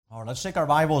All right, let's take our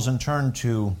Bibles and turn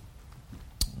to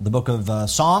the book of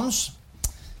Psalms,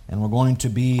 and we're going to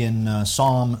be in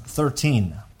Psalm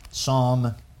 13.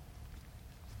 Psalm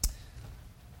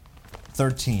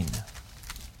 13.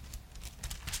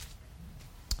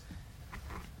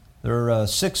 There are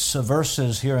 6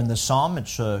 verses here in this psalm.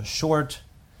 It's a short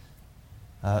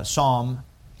psalm,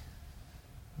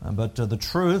 but the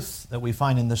truth that we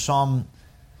find in the psalm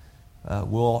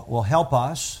will help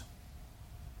us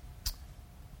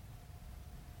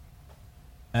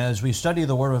as we study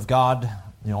the Word of God.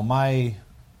 You know,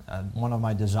 one of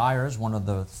my desires, one of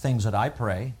the things that I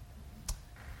pray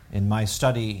in my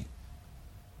study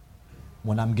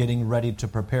when I'm getting ready to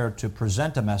prepare to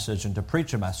present a message and to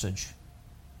preach a message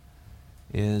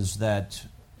is that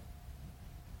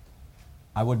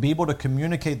I would be able to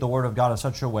communicate the Word of God in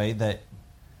such a way that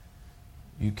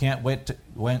you can't wait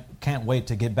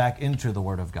to get back into the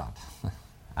Word of God.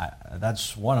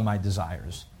 That's one of my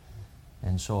desires.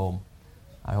 And so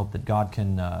I hope that God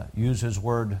can use His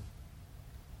Word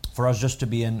for us just to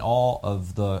be in awe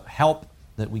of the help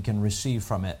that we can receive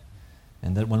from it,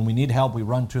 and that when we need help, we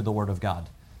run to the Word of God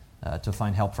to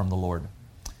find help from the Lord.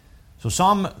 So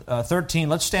Psalm 13,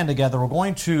 let's stand together. We're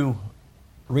going to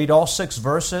read all 6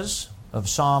 verses of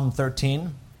Psalm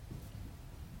 13.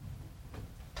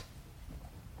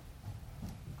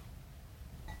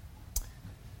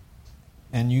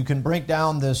 And you can break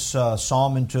down this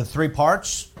psalm into 3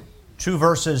 parts. 2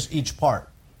 verses each part.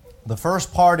 The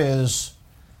first part is,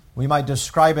 we might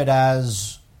describe it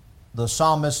as the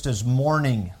psalmist is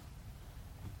mourning.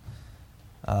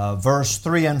 Verse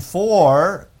 3 and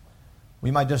 4,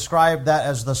 we might describe that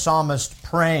as the psalmist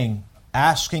praying,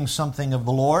 asking something of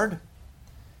the Lord.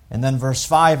 And then verse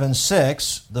 5 and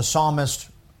 6, the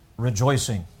psalmist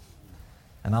rejoicing.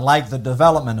 And I like the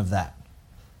development of that.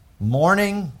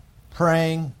 Mourning,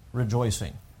 praying,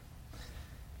 rejoicing.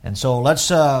 And so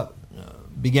let's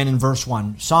begin in verse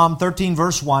 1. Psalm 13,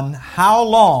 verse 1. How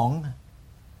long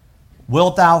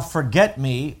wilt thou forget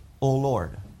me, O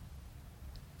Lord?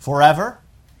 Forever?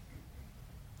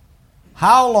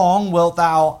 How long wilt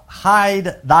thou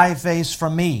hide thy face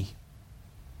from me?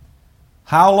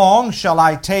 How long shall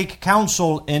I take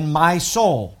counsel in my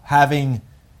soul, having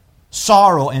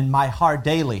sorrow in my heart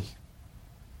daily?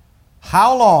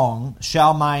 How long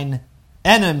shall mine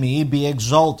enemy be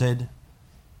exalted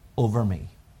over me?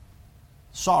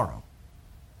 Sorrow.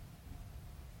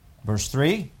 Verse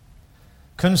 3,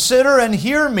 consider and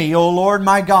hear me, O Lord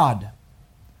my God.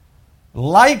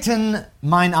 Lighten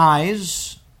mine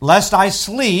eyes, lest I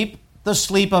sleep the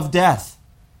sleep of death.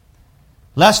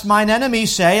 Lest mine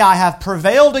enemies say, I have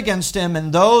prevailed against him,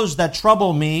 and those that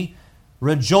trouble me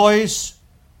rejoice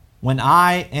when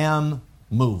I am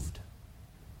moved.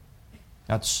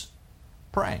 That's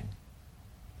praying.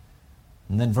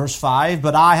 And then verse 5,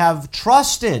 but I have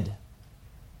trusted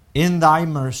in thy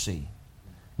mercy.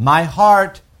 My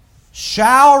heart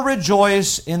shall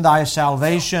rejoice in thy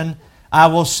salvation. I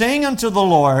will sing unto the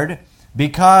Lord,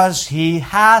 because he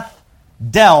hath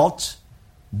dealt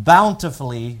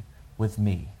bountifully with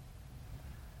me.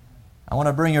 I want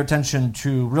to bring your attention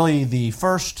to really the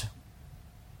first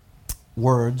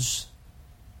words,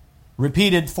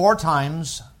 repeated 4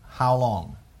 times, how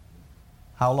long?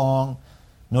 How long?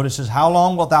 Notice this, how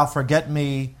long wilt thou forget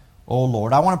me, O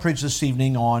Lord? I want to preach this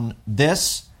evening on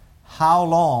this. How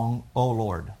long, O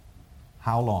Lord?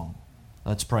 How long?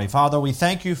 Let's pray. Father, we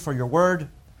thank you for your word.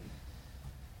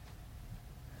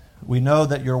 We know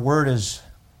that your word is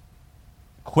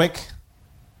quick.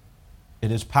 It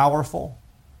is powerful.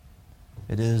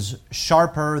 It is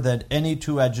sharper than any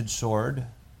 2-edged sword,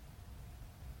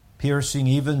 piercing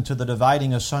even to the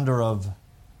dividing asunder of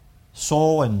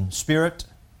soul and spirit,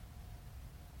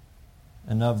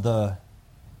 and of the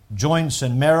joints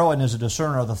and marrow, and is a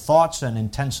discerner of the thoughts and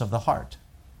intents of the heart.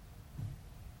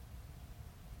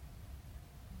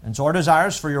 And so our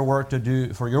desires for your word to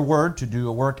do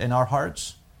a work in our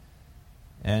hearts,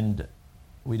 and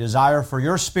we desire for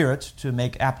your Spirit to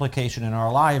make application in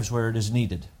our lives where it is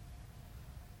needed.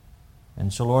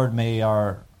 And so, Lord, may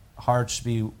our hearts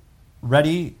be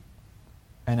ready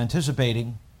and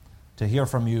anticipating to hear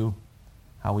from you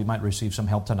how we might receive some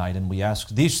help tonight. And we ask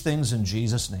these things in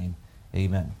Jesus' name.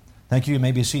 Amen. Thank you. You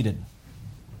may be seated.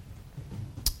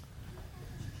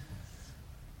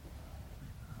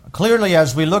 Clearly,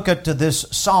 as we look at this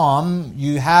psalm,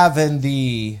 you have in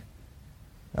the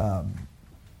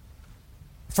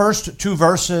first 2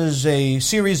 verses a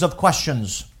series of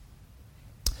questions.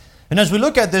 And as we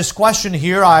look at this question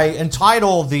here, I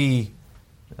entitle the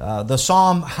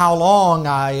psalm, How Long?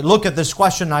 I look at this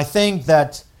question, I think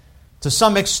that to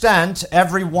some extent,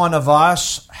 every one of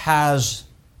us has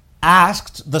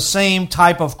asked the same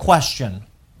type of question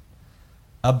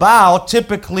about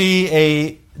typically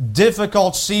a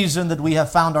difficult season that we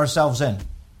have found ourselves in.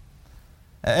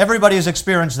 Everybody has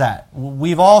experienced that.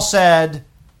 We've all said,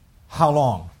 how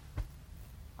long?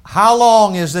 How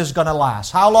long is this going to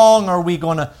last? How long are we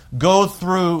going to go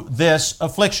through this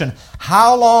affliction?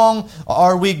 How long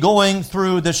are we going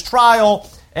through this trial?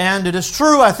 And it is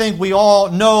true, I think we all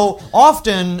know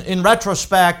often in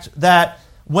retrospect that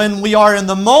when we are in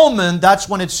the moment, that's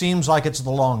when it seems like it's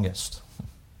the longest.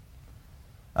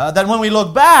 That when we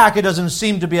look back, it doesn't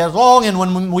seem to be as long, and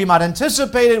when we might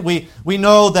anticipate it, we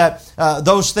know that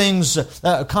those things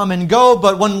come and go.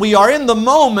 But when we are in the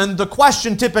moment, the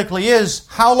question typically is,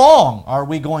 how long are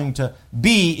we going to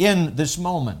be in this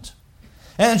moment?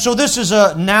 And so this is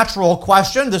a natural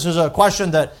question. This is a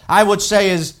question that I would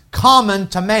say is common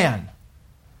to man.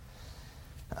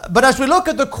 But as we look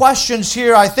at the questions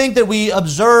here, I think that we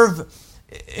observe,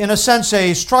 in a sense,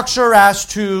 a structure as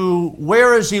to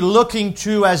where is he looking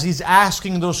to as he's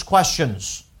asking those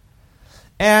questions.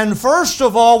 And first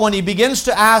of all, when he begins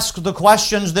to ask the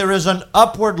questions, there is an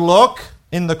upward look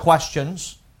in the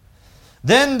questions.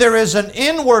 Then there is an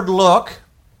inward look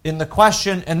in the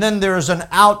question, and then there is an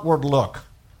outward look.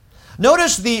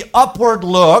 Notice the upward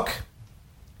look.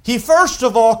 He first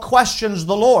of all questions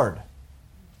the Lord.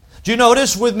 Do you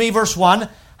notice with me verse 1?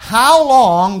 How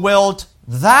long wilt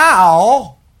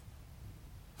thou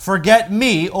forget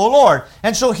me, O Lord?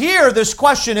 And so here this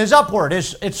question is upward.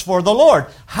 It's for the Lord.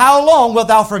 How long wilt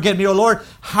thou forget me, O Lord?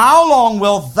 How long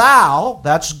wilt thou,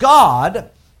 that's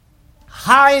God,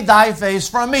 hide thy face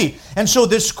from me? And so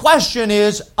this question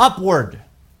is upward.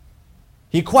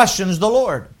 He questions the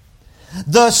Lord.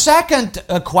 The second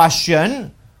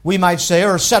question, we might say,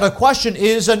 or set of question,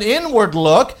 is an inward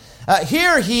look.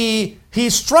 Here he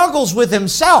struggles with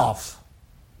himself.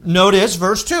 Notice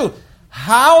verse 2.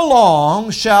 How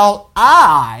long shall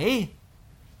I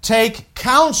take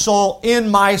counsel in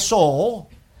my soul,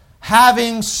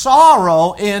 having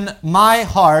sorrow in my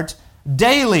heart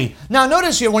daily? Now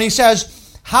notice here when he says,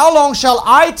 how long shall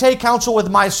I take counsel with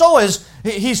my soul,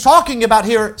 he's talking about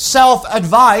here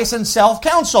self-advice and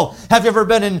self-counsel. Have you ever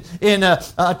been in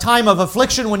a time of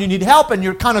affliction when you need help and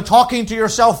you're kind of talking to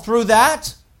yourself through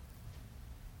that?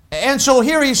 And so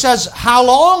here he says, how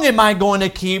long am I going to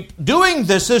keep doing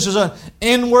this? This is an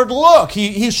inward look.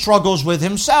 He struggles with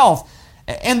himself.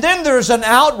 And then there's an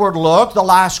outward look. The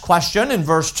last question in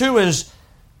verse 2 is,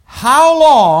 how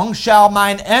long shall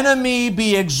mine enemy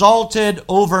be exalted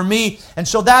over me? And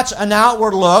so that's an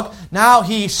outward look. Now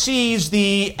he sees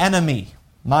the enemy.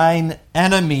 Mine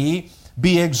enemy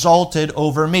be exalted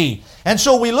over me. And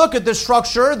so we look at this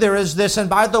structure. There is this, and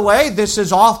by the way, this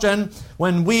is often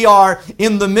when we are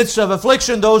in the midst of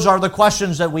affliction, those are the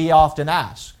questions that we often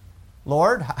ask.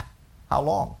 Lord, how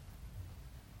long?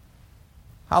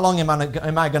 How long am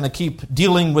I going to keep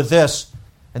dealing with this?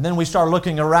 And then we start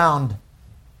looking around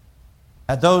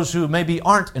at those who maybe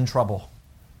aren't in trouble.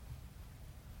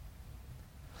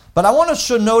 But I want us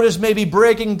to notice maybe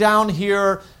breaking down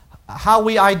here how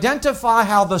we identify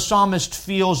how the psalmist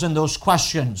feels in those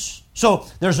questions. So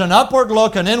there's an upward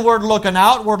look, an inward look, an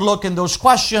outward look in those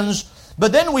questions.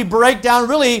 But then we break down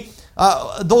really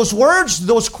those words,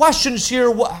 those questions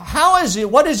here.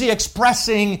 What is he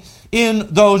expressing in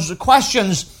those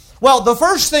questions? Well, the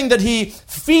first thing that he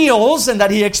feels and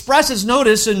that he expresses,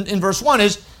 notice in verse 1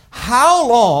 is, how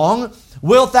long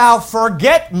wilt thou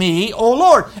forget me, O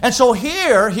Lord? And so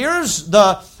here's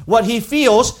what he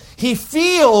feels. He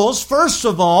feels, first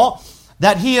of all,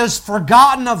 that he is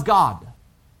forgotten of God.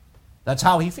 That's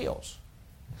how he feels.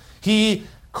 He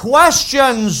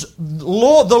questions the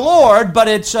Lord, but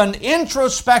it's an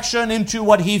introspection into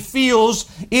what he feels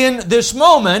in this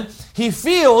moment. He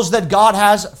feels that God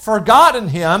has forgotten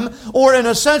him, or in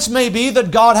a sense maybe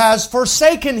that God has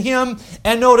forsaken him.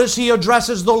 And notice he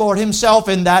addresses the Lord himself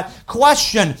in that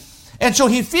question. And so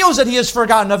he feels that he is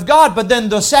forgotten of God. But then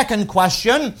the second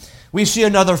question, we see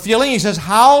another feeling. He says,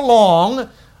 how long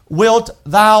wilt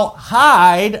thou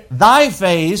hide thy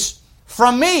face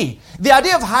from me? The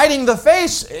idea of hiding the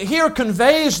face here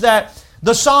conveys that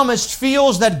the psalmist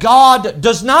feels that God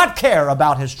does not care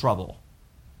about his trouble.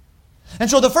 And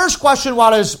so the first question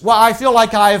was, I feel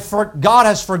like God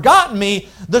has forgotten me.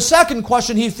 The second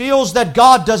question, he feels that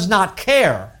God does not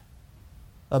care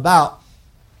about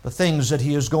the things that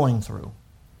he is going through.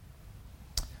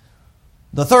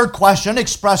 The third question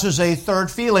expresses a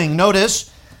third feeling.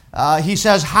 Notice, he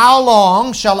says, how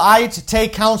long shall I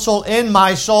take counsel in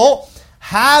my soul,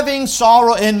 having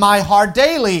sorrow in my heart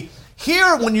daily?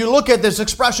 Here, when you look at this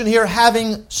expression here,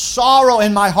 having sorrow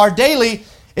in my heart daily,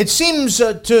 it seems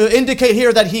to indicate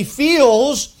here that he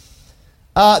feels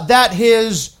that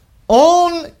his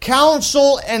own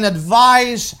counsel and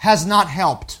advice has not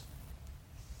helped.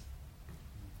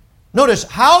 Notice,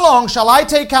 how long shall I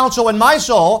take counsel in my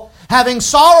soul, having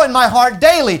sorrow in my heart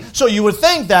daily? So you would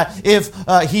think that if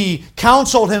he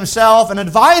counseled himself and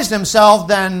advised himself,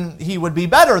 then he would be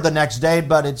better the next day,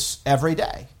 but it's every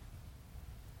day.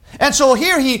 And so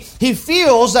here he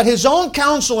feels that his own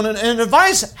counsel and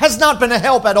advice has not been a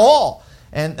help at all.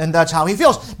 And that's how he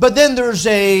feels. But then there's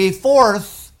a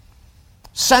fourth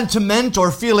sentiment or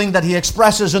feeling that he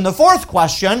expresses in the fourth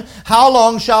question, how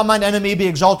long shall mine enemy be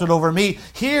exalted over me?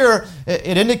 Here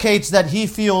it indicates that he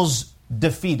feels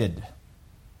defeated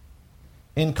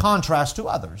in contrast to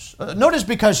others. Notice,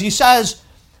 because he says,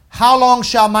 how long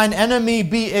shall mine enemy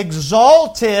be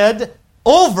exalted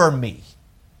over me?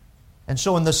 And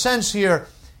so in the sense here,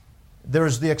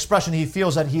 there's the expression he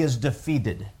feels that he is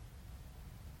defeated.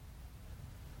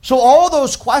 So all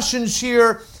those questions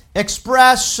here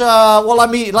express, well, let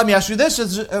me ask you this.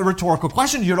 It's a rhetorical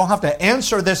question. You don't have to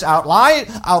answer this out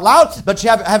loud, but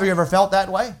have you ever felt that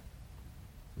way?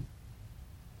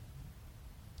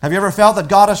 Have you ever felt that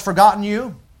God has forgotten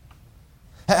you?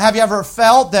 Have you ever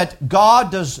felt that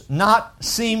God does not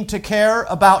seem to care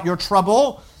about your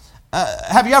trouble?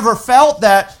 Have you ever felt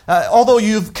that although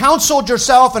you've counseled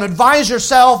yourself and advised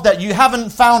yourself that you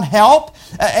haven't found help?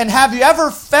 And have you ever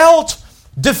felt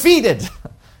defeated?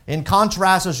 In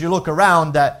contrast, as you look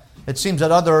around, that it seems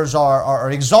that others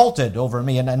are exalted over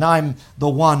me, and I'm the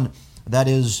one that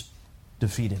is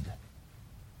defeated.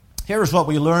 Here's what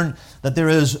we learn, that there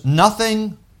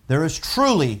is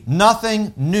truly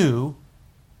nothing new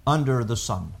under the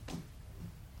sun.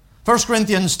 1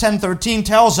 Corinthians 10:13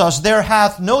 tells us, there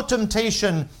hath no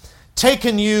temptation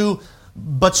taken you,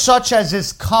 but such as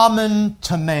is common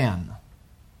to man.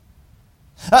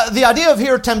 The idea of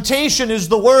here, temptation, is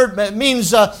the word, it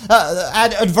means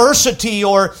adversity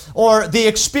or the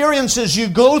experiences you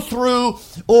go through,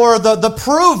 or the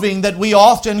proving that we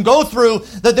often go through,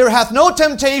 that there hath no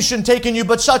temptation taken you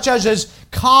but such as is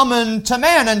common to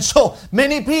man. And so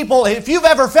many people, if you've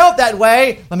ever felt that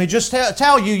way, let me just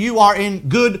tell you, you are in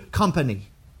good company.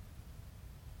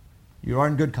 You are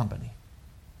in good company.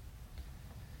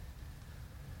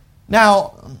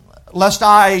 Now, lest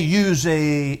I use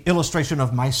a illustration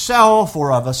of myself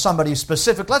or of somebody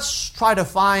specific, let's try to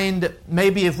find,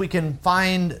 maybe if we can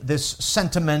find this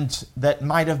sentiment that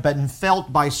might have been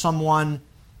felt by someone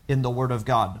in the Word of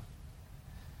God.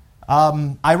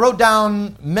 I wrote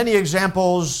down many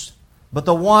examples, but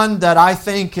the one that I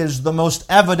think is the most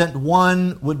evident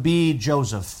one would be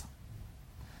Joseph.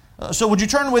 So would you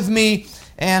turn with me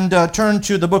and turn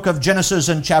to the book of Genesis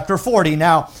in chapter 40.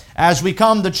 Now, as we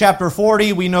come to chapter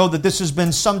 40, we know that this has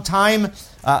been some time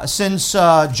since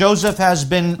Joseph has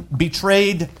been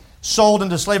betrayed, sold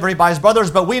into slavery by his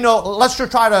brothers. But we know, let's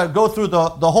just try to go through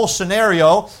the whole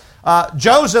scenario.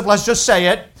 Joseph, let's just say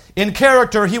it, in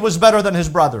character, he was better than his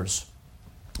brothers.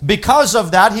 Because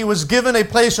of that, he was given a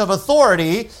place of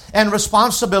authority and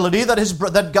responsibility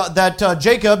that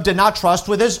Jacob did not trust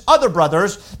with his other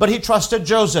brothers, but he trusted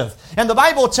Joseph. And the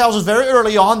Bible tells us very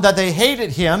early on that they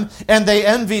hated him and they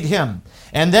envied him.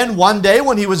 And then one day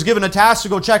when he was given a task to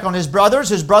go check on his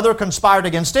brother conspired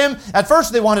against him. At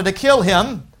first they wanted to kill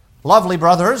him, lovely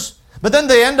brothers. But then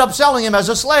they end up selling him as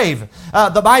a slave.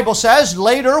 The Bible says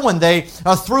later when they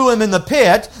threw him in the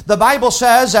pit, the Bible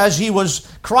says as he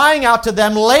was crying out to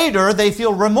them later, they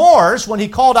feel remorse when he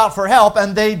called out for help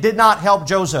and they did not help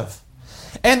Joseph.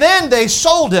 And then they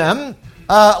sold him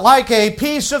like a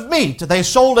piece of meat. They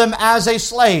sold him as a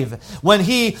slave. When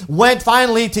he went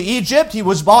finally to Egypt, he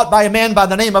was bought by a man by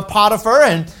the name of Potiphar,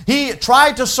 and he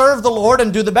tried to serve the Lord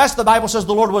and do the best. The Bible says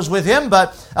the Lord was with him,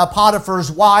 but Potiphar's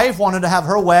wife wanted to have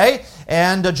her way,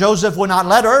 and Joseph would not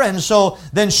let her, and so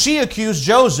then she accused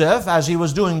Joseph as he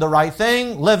was doing the right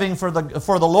thing, living for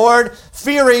the Lord,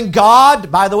 fearing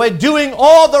God, by the way, doing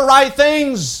all the right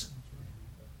things.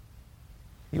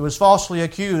 He was falsely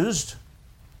accused.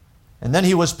 And then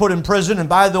he was put in prison. And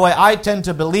by the way, I tend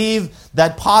to believe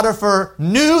that Potiphar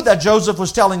knew that Joseph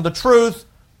was telling the truth,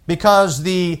 because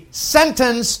the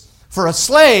sentence for a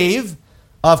slave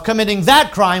of committing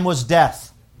that crime was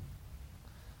death.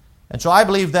 And so I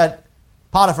believe that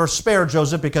Potiphar spared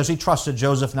Joseph because he trusted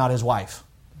Joseph, not his wife.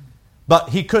 But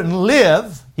he couldn't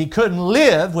live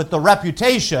with the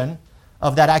reputation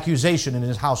of that accusation in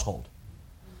his household.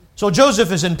 So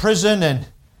Joseph is in prison and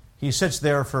he sits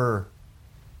there for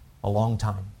a long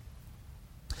time.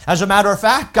 As a matter of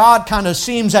fact, God kind of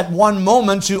seems at one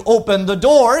moment to open the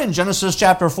door in Genesis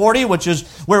chapter 40, which is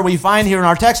where we find here in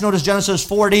our text. Notice Genesis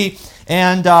 40,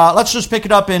 and let's just pick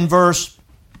it up in verse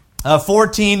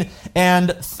 14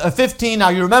 and 15. Now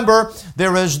you remember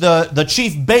there is the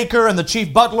chief baker and the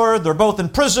chief butler. They're both in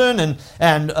prison,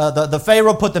 and the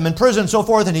Pharaoh put them in prison and so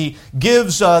forth, and he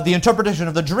gives the interpretation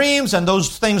of the dreams, and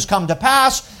those things come to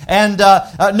pass. And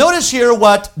notice here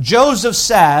what Joseph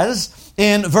says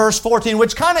in verse 14,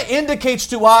 which kind of indicates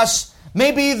to us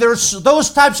maybe there's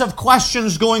those types of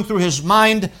questions going through his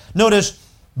mind. Notice,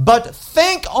 but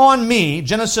think on me,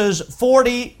 Genesis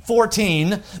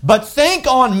 40:14, but think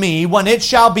on me when it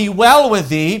shall be well with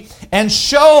thee, and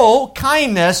show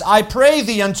kindness, I pray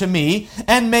thee, unto me,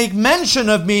 and make mention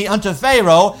of me unto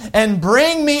Pharaoh, and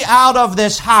bring me out of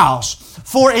this house.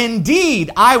 For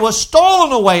indeed I was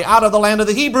stolen away out of the land of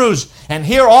the Hebrews, and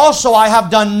here also I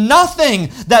have done nothing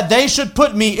that they should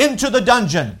put me into the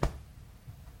dungeon.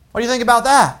 What do you think about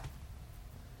that?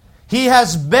 He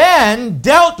has been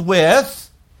dealt with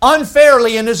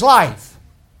unfairly in his life.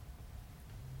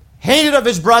 Hated of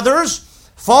his brothers,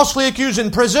 falsely accused in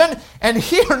prison, and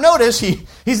here, notice,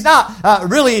 he's not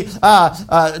really,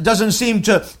 doesn't seem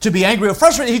to be angry or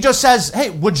frustrated. He just says,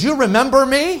 hey, would you remember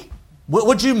me?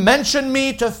 Would you mention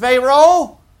me to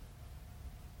Pharaoh?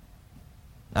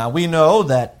 Now, we know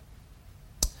that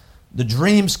the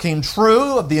dreams came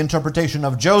true of the interpretation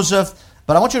of Joseph,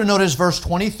 but I want you to notice verse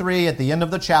 23 at the end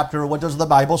of the chapter. What does the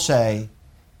Bible say?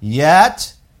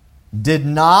 Yet did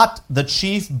not the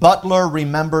chief butler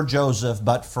remember Joseph,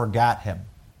 but forgot him.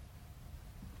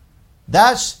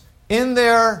 That's in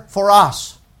there for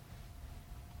us.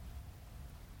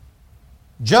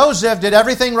 Joseph did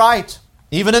everything right,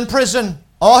 even in prison.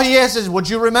 All he asks is, would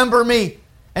you remember me?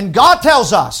 And God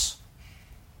tells us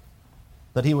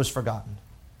that he was forgotten.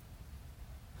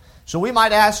 So we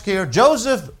might ask here,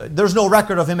 Joseph, there's no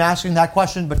record of him asking that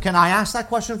question, but can I ask that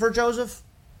question for Joseph?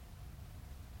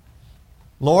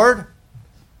 Lord,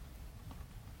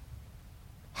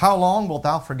 how long wilt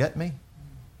thou forget me?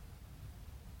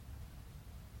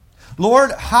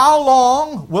 Lord, how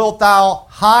long wilt thou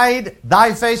hide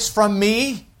thy face from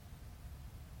me?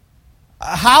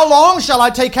 How long shall I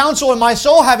take counsel in my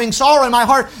soul, having sorrow in my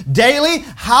heart daily?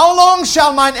 How long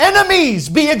shall mine enemies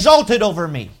be exalted over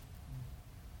me?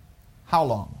 How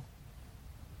long?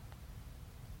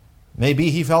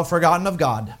 Maybe he felt forgotten of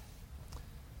God.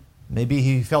 Maybe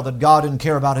he felt that God didn't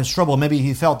care about his trouble. Maybe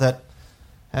he felt that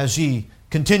as he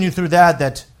continued through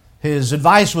that his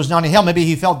advice was not in hell. Maybe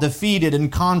he felt defeated in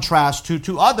contrast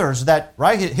to others that,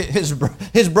 right,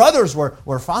 his brothers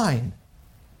were fine.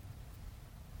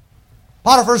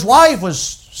 Potiphar's wife was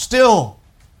still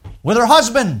with her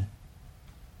husband.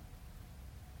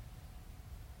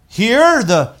 Here,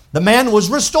 the man was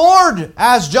restored,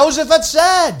 as Joseph had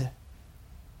said.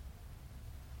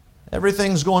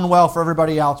 Everything's going well for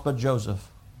everybody else but Joseph.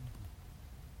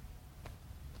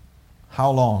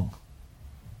 How long?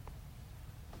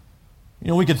 You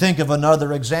know, we could think of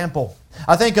another example.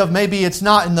 I think of maybe it's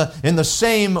not in the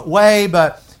same way,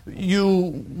 but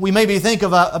we maybe think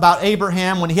of about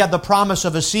Abraham when he had the promise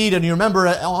of a seed, and you remember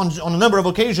on a number of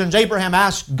occasions Abraham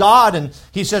asked God, and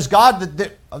he says,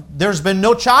 God, there's been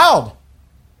no child.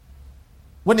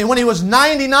 When he was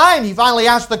 99, he finally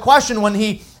asked the question when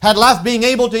he had left being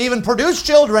able to even produce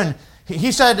children.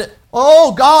 He said,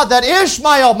 oh God, that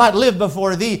Ishmael might live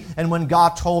before thee. And when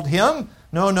God told him,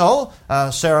 no,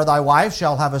 Sarah thy wife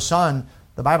shall have a son,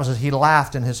 the Bible says he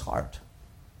laughed in his heart.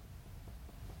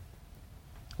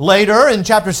 Later in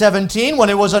chapter 17,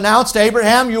 when it was announced,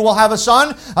 Abraham, you will have a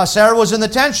son, Sarah was in the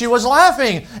tent, she was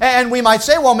laughing. And we might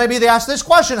say, well, maybe they asked this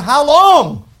question, how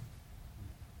long?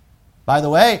 By the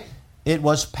way, it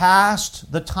was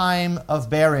past the time of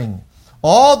bearing.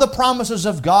 All the promises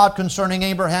of God concerning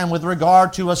Abraham with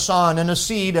regard to a son and a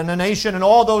seed and a nation and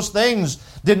all those things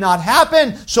did not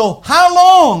happen. So how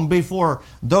long before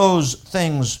those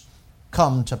things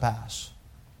come to pass?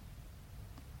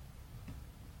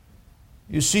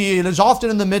 You see, it is often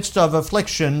in the midst of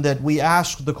affliction that we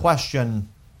ask the question,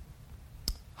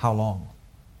 how long?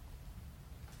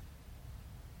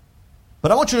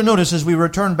 But I want you to notice as we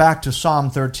return back to Psalm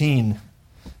 13,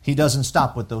 he doesn't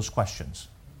stop with those questions.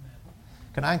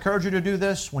 Can I encourage you to do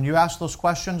this? When you ask those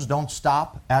questions, don't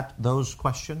stop at those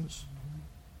questions.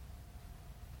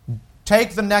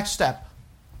 Take the next step.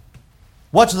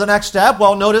 What's the next step?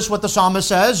 Well, notice what the psalmist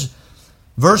says.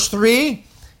 Verse 3,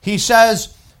 he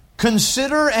says,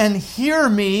 consider and hear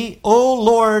me, O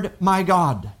Lord my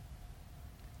God.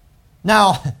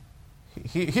 Now,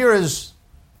 here is,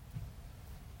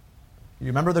 you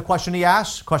remember the question he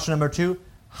asked? Question number 2,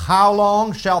 how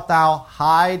long shalt thou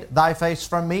hide thy face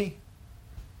from me?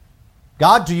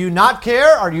 God, do you not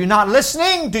care? Are you not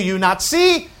listening? Do you not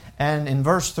see? And in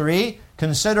verse 3,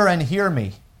 consider and hear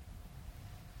me.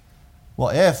 Well,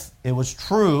 if it was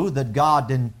true that God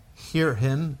didn't hear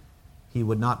him, he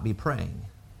would not be praying.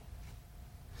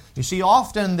 You see,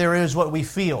 often there is what we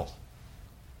feel.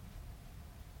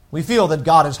 We feel that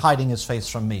God is hiding his face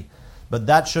from me, but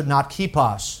that should not keep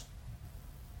us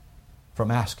from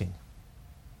asking.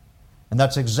 And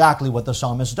that's exactly what the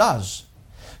psalmist does.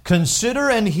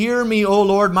 Consider and hear me, O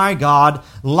Lord my God.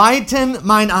 Lighten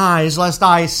mine eyes, lest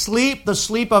I sleep the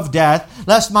sleep of death,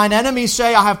 lest mine enemies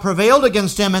say, I have prevailed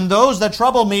against him, and those that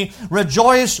trouble me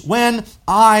rejoice when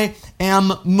I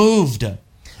am moved.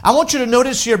 I want you to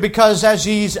notice here, because as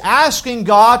he's asking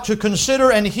God to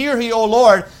consider and hear me, O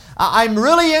Lord, I'm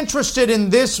really interested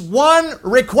in this one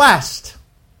request.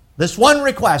 This one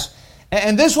request.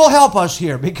 And this will help us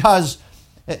here, because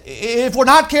if we're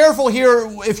not careful here,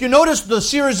 if you notice the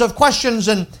series of questions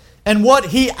and what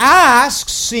he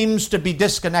asks seems to be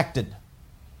disconnected.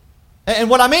 And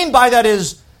what I mean by that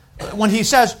is, when he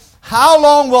says, how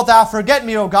long wilt thou forget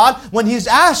me, O God? When he's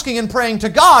asking and praying to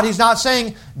God, he's not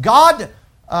saying, God,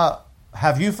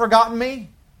 have you forgotten me?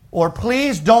 Or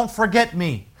please don't forget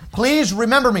me. Please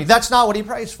remember me. That's not what he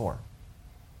prays for.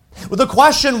 Well, the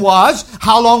question was,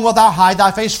 how long wilt thou hide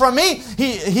thy face from me?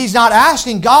 He's not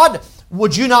asking, God,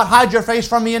 would you not hide your face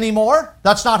from me anymore?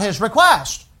 That's not his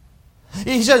request.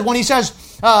 He says, when he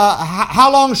says, how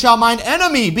long shall mine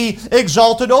enemy be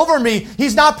exalted over me?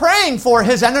 He's not praying for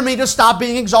his enemy to stop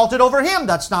being exalted over him.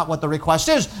 That's not what the request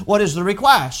is. What is the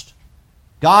request?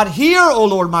 God, hear, O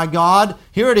Lord my God.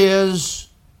 Here it is.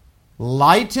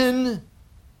 Lighten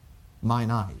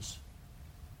mine eyes.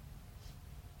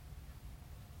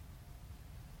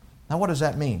 Now, what does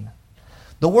that mean?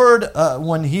 The word,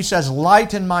 when he says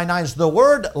lighten mine eyes, the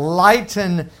word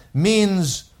lighten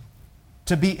means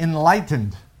to be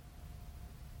enlightened.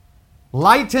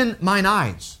 Lighten mine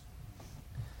eyes.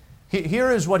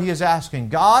 Here is what he is asking.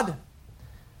 God,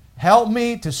 help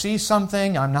me to see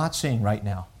something I'm not seeing right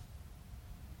now.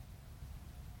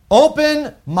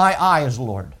 Open my eyes,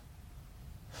 Lord.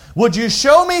 Would you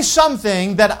show me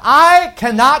something that I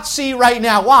cannot see right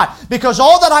now? Why? Because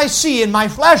all that I see in my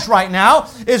flesh right now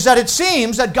is that it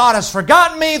seems that God has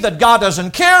forgotten me, that God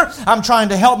doesn't care. I'm trying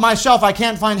to help myself. I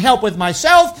can't find help with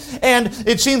myself. And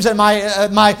it seems that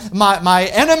my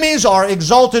enemies are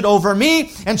exalted over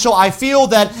me. And so I feel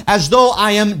that as though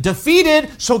I am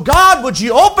defeated. So God, would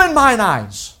you open mine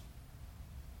eyes?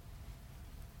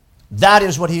 That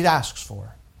is what he asks for.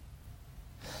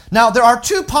 Now, there are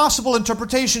two possible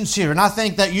interpretations here, and I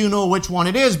think that you know which one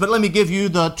it is, but let me give you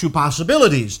the two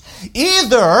possibilities.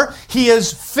 Either he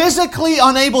is physically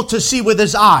unable to see with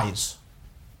his eyes,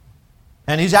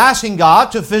 and he's asking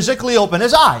God to physically open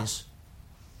his eyes.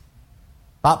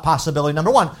 Possibility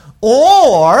number one.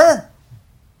 Or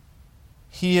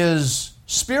he is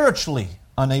spiritually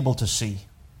unable to see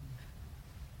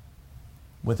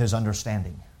with his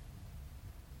understanding.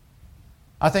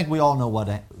 I think we all know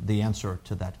what the answer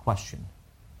to that question,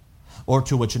 or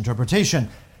to which interpretation.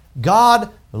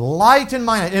 God, lighten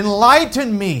my eyes,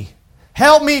 enlighten me,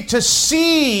 help me to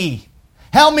see,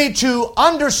 help me to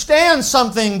understand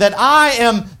something that I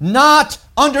am not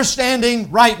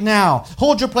understanding right now.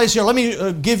 Hold your place here. Let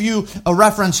me give you a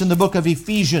reference in the book of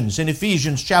Ephesians, in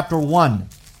Ephesians chapter 1.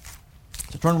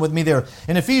 So turn with me there.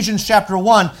 In Ephesians chapter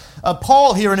 1,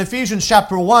 Paul here in Ephesians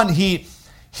chapter 1,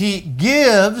 he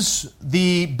gives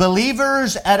the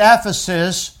believers at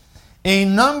Ephesus a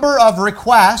number of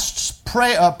requests,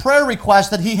 prayer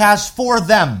requests that he has for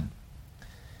them.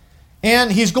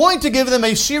 And he's going to give them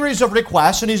a series of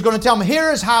requests, and he's going to tell them, here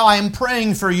is how I am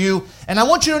praying for you. And I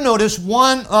want you to notice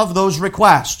one of those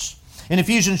requests. In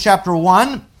Ephesians chapter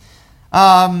 1,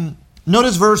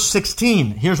 notice verse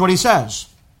 16. Here's what he says.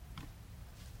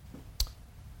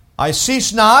 I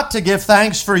cease not to give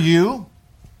thanks for you,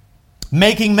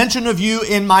 making mention of you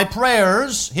in my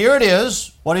prayers. Here it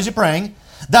is. What is he praying?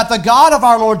 That the God of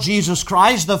our Lord Jesus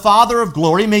Christ, the Father of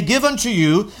glory, may give unto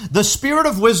you the spirit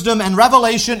of wisdom and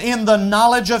revelation in the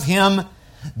knowledge of him,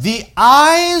 the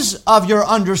eyes of your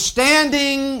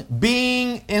understanding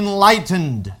being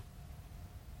enlightened,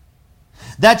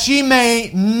 that ye may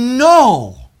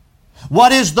know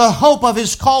what is the hope of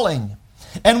his calling,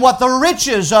 and what the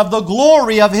riches of the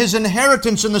glory of his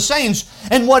inheritance in the saints,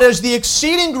 and what is the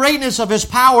exceeding greatness of his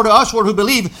power to usward who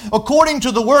believe, according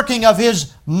to the working of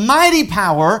his mighty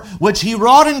power, which he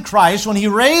wrought in Christ when he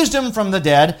raised him from the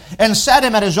dead and set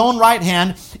him at his own right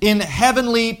hand in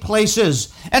heavenly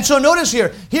places. And so notice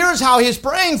here's how he's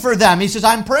praying for them. He says,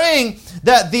 I'm praying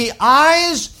that the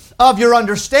eyes of your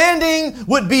understanding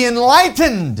would be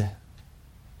enlightened.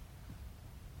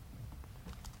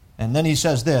 And then he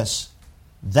says this,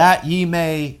 that ye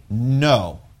may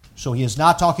know. So he is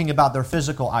not talking about their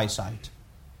physical eyesight.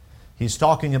 He's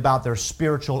talking about their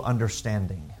spiritual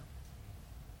understanding.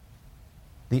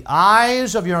 The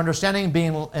eyes of your understanding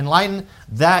being enlightened,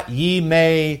 that ye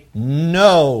may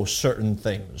know certain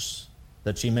things.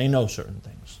 That ye may know certain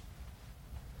things.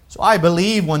 So I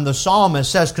believe when the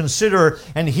psalmist says, consider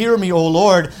and hear me, O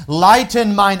Lord,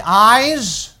 lighten mine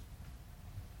eyes.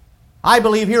 I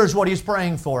believe here is what he's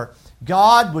praying for.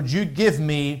 God, would you give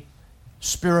me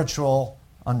spiritual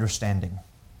understanding?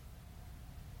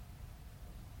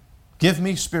 Give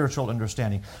me spiritual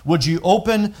understanding. Would you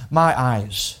open my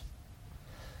eyes?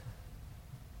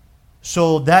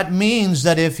 So that means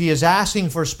that if he is asking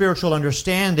for spiritual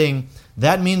understanding,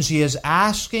 that means he is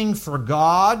asking for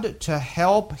God to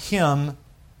help him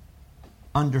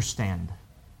understand.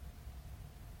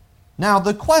 Now,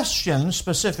 the question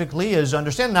specifically is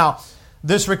understand. Now,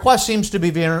 this request seems to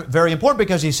be very, very important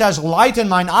because he says, lighten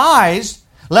mine eyes,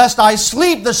 lest I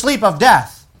sleep the sleep of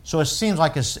death. So it seems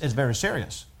like it's very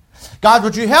serious. God,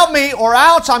 would you help me, or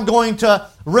else I'm going to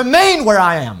remain where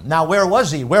I am. Now, where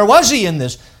was he? Where was he in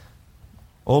this?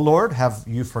 O Lord, have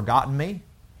you forgotten me?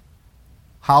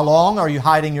 How long are you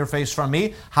hiding your face from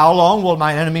me? How long will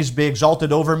my enemies be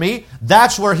exalted over me?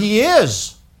 That's where he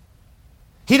is.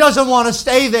 He doesn't want to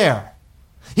stay there.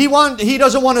 He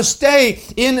doesn't want to stay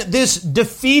in this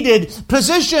defeated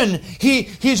position.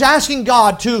 He's asking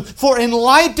God for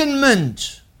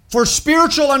enlightenment, for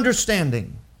spiritual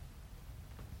understanding.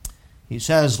 He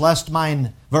says,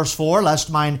 verse 4, lest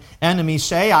mine enemies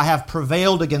say, I have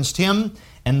prevailed against him,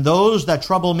 and those that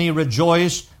trouble me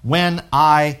rejoice when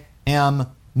I am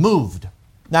moved.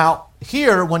 Now,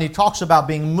 here, when he talks about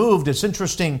being moved, it's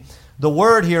interesting. The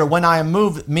word here, when I am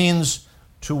moved, means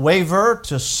to waver,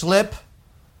 to slip,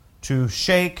 to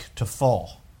shake, to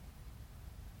fall.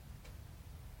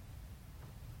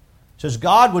 It says,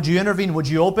 God, would you intervene? Would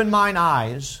you open mine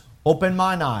eyes,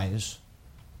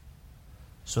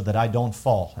 so that I don't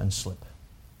fall and slip?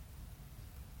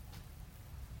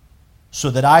 So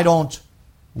that I don't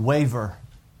waver,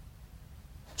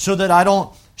 so that I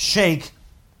don't shake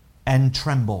and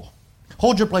tremble.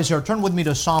 Hold your place here. Turn with me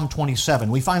to Psalm 27.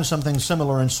 We find something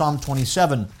similar in Psalm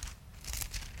 27.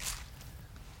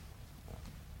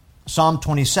 Psalm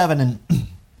 27, and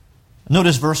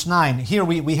notice verse 9. Here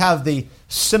we have the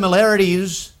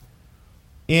similarities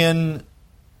in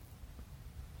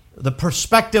the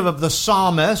perspective of the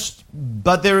psalmist,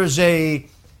 but there is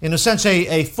in a sense,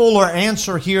 a fuller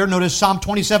answer here. Notice Psalm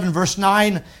 27, verse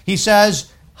 9. He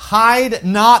says, hide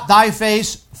not thy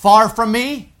face far from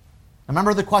me.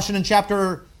 Remember the question in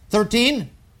chapter 13?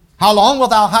 How long wilt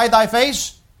thou hide thy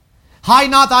face?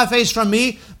 Hide not thy face from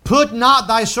me. Put not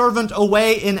thy servant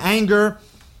away in anger.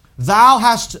 Thou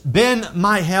hast been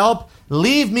my help.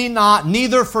 Leave me not,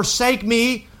 neither forsake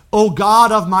me, O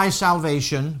God of my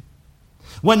salvation.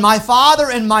 When my father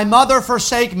and my mother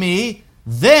forsake me,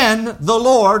 then the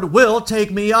Lord will take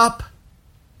me up.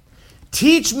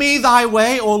 Teach me thy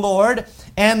way, O Lord,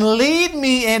 and lead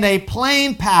me in a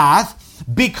plain path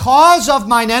because of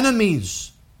mine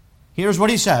enemies. Here's what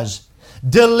he says.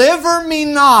 Deliver me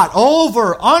not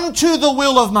over unto the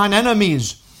will of mine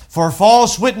enemies, for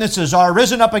false witnesses are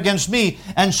risen up against me,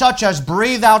 and such as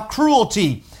breathe out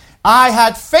cruelty. I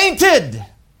had fainted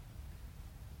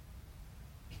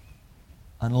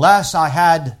unless I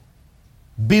had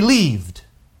believed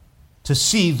to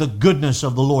see the goodness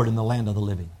of the Lord in the land of the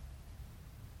living.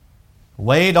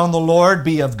 Wait on the Lord,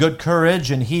 be of good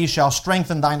courage, and he shall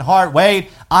strengthen thine heart. Wait,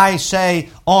 I say,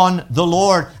 on the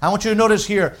Lord. I want you to notice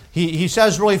here, he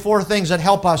says really four things that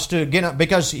help us to get up,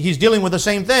 because he's dealing with the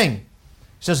same thing.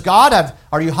 He says, God,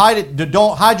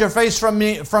 don't hide your face from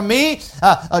me.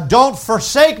 Don't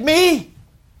forsake me.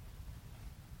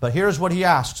 But here's what he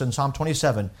asks in Psalm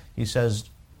 27. He says,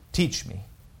 teach me.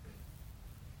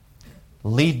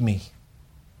 Lead me.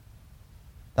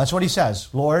 That's what he says.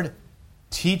 Lord,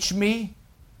 teach me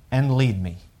and lead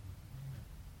me.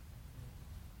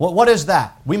 What is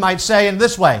that? We might say in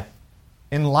this way,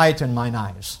 enlighten mine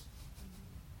eyes.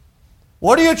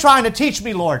 What are you trying to teach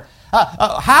me, Lord?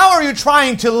 How are you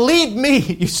trying to lead me?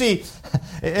 You see,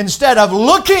 instead of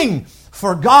looking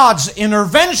for God's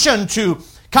intervention to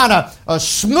kind of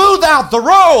smooth out the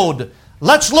road,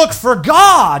 let's look for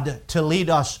God to lead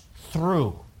us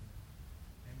through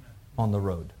on the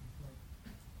road.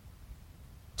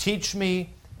 Teach me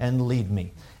and lead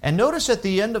me. And notice at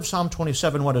the end of Psalm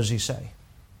 27, what does he say?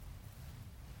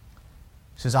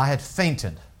 He says, I had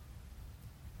fainted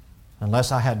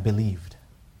unless I had believed.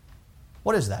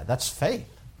 What is that? That's faith.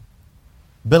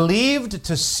 Believed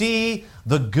to see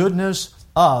the goodness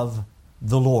of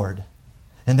the Lord.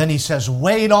 And then he says,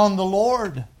 wait on the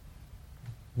Lord.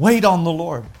 Wait on the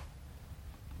Lord.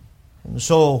 And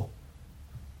so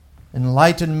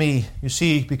Enlighten me. You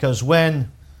see, because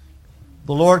when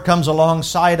the Lord comes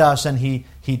alongside us and He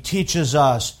teaches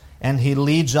us and He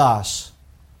leads us,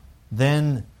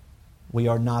 then we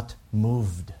are not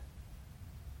moved.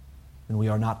 And we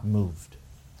are not moved.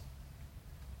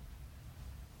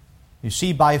 You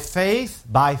see, by faith,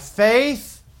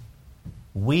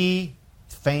 we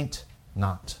faint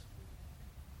not.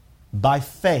 By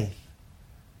faith,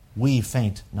 we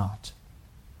faint not.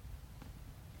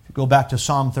 If you go back to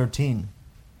Psalm 13,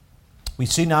 we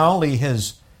see not only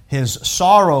his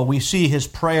sorrow, we see his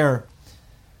prayer,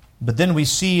 but then we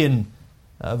see in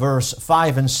verse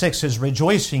 5 and 6 his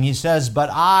rejoicing. He says, "But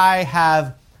I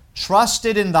have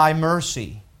trusted in thy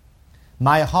mercy.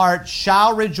 My heart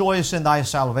shall rejoice in thy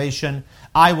salvation.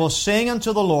 I will sing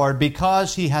unto the Lord,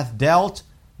 because he hath dealt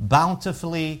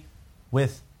bountifully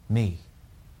with me."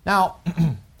 Now,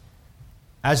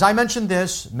 as I mentioned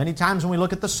this, many times when we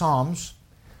look at the Psalms,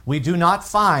 we do not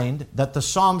find that the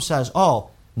Psalm says, "Oh,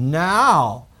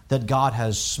 now that God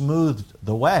has smoothed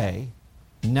the way,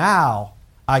 now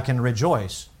I can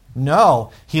rejoice."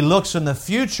 No, he looks in the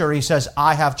future. He says,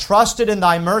 "I have trusted in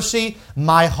thy mercy.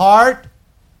 My heart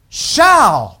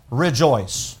shall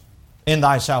rejoice in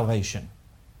thy salvation."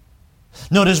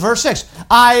 Notice verse 6.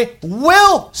 "I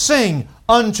will sing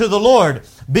unto the Lord,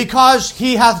 because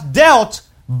he hath dealt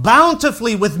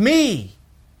bountifully with me."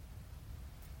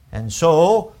 And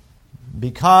so,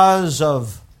 because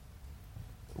of,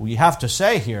 we have to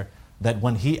say here, that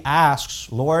when he asks,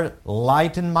 "Lord,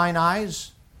 lighten mine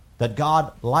eyes," that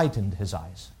God lightened his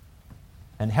eyes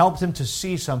and helped him to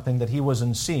see something that he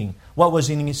wasn't seeing. What was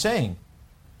he saying?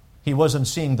 He wasn't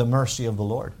seeing the mercy of the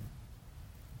Lord.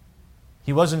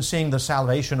 He wasn't seeing the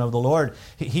salvation of the Lord.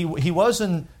 He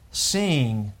wasn't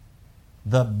seeing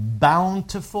the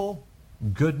bountiful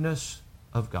goodness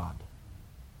of God.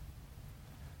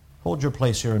 Hold your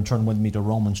place here and turn with me to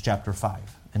Romans chapter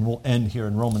 5. And we'll end here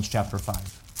in Romans chapter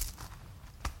 5.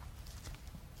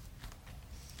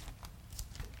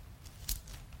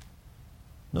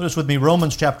 Notice with me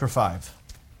Romans chapter 5.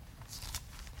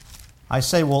 I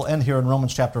say we'll end here in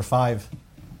Romans chapter 5.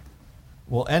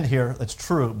 We'll end here, that's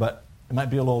true, but it might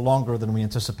be a little longer than we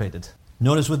anticipated.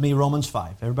 Notice with me Romans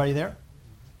 5. Everybody there?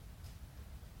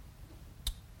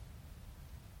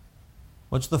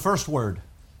 What's the first word?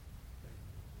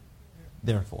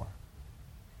 Therefore.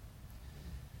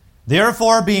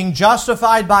 "Therefore, being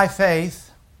justified by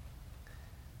faith,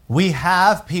 we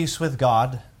have peace with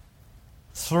God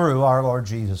through our Lord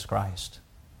Jesus Christ,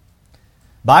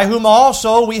 by whom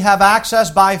also we have access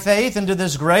by faith into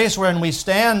this grace wherein we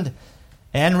stand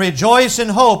and rejoice in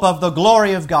hope of the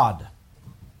glory of God.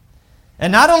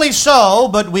 And not only so,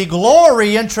 but we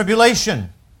glory in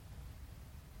tribulation.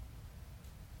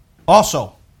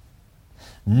 Also,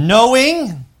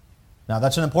 knowing," now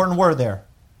that's an important word there,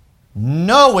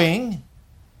 knowing,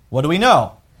 what do we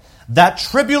know? "That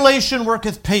tribulation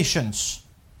worketh patience,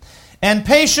 and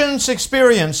patience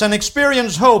experience, and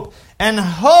experience hope, and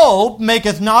hope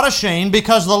maketh not ashamed,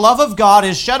 because the love of God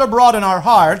is shed abroad in our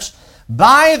hearts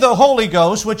by the Holy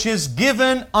Ghost, which is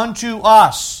given unto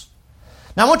us."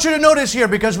 Now I want you to notice here,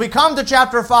 because we come to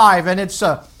chapter 5, and it's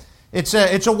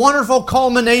a wonderful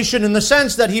culmination in the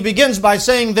sense that he begins by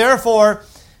saying, "Therefore,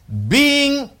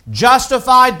 being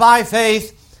justified by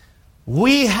faith,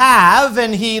 we have,"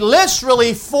 and he lists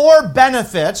really four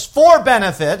benefits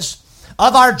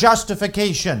of our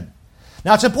justification.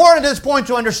 Now it's important at this point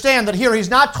to understand that here he's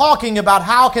not talking about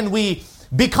how can we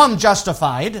become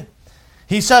justified.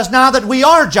 He says now that we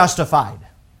are justified,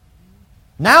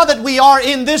 now that we are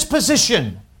in this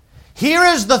position, here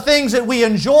is the things that we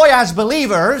enjoy as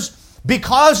believers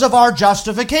because of our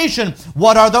justification.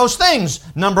 What are those things?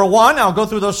 Number one, I'll go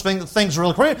through those things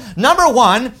real quick. Number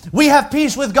one, we have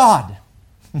peace with God.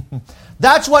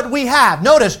 That's what we have.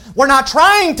 Notice, we're not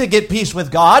trying to get peace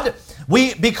with God.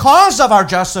 Because of our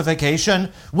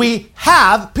justification, we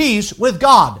have peace with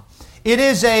God. It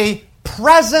is a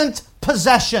present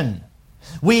possession.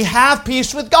 We have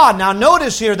peace with God. Now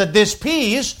notice here that this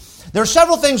peace, there are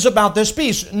several things about this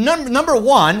peace. Number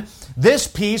one, this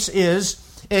peace is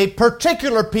a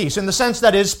particular peace in the sense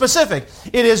that it is specific.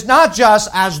 It is not just,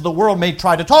 as the world may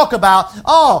try to talk about,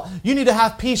 "Oh, you need to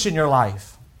have peace in your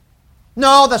life."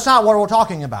 No, that's not what we're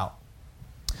talking about.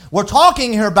 We're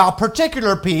talking here about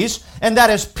particular peace, and that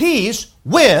is peace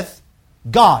with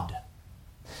God.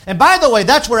 And by the way,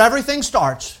 that's where everything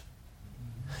starts.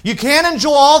 You can't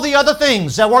enjoy all the other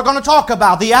things that we're going to talk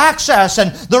about, the access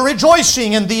and the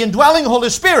rejoicing and the indwelling Holy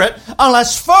Spirit,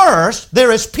 unless first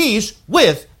there is peace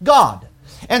with God.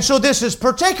 And so this is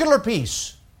particular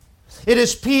peace. It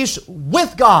is peace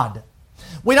with God.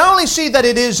 we not only see that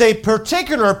it is a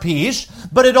particular peace,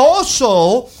 but it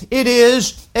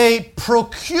is a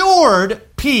procured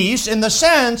peace in the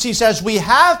sense, he says, we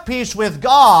have peace with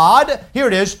God, here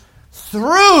it is,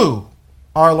 through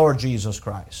our Lord Jesus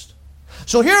Christ.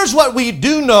 So here's what we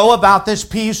do know about this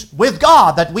peace with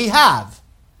God that we have.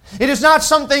 It is not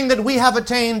something that we have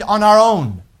attained on our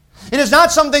own. It is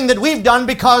not something that we've done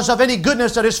because of any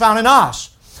goodness that is found in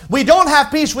us. We don't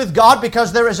have peace with God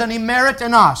because there is any merit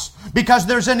in us, because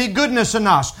there's any goodness in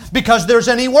us, because there's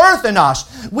any worth in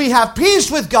us. We have peace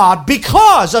with God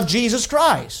because of Jesus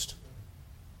Christ.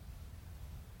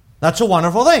 That's a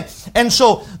wonderful thing. And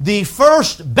so the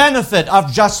first benefit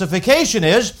of justification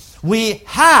is we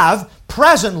have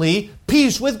presently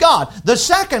peace with God. The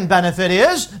second benefit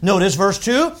is, notice verse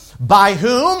 2, by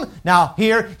whom? Now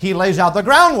here he lays out the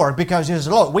groundwork because he says,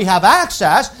 look, we have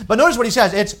access, but notice what he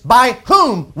says, it's by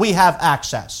whom we have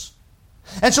access.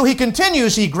 And so he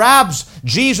continues, he grabs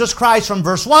Jesus Christ from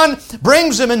verse 1,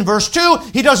 brings him in verse 2.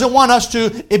 He doesn't want us to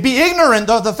be ignorant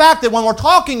of the fact that when we're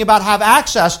talking about have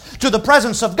access to the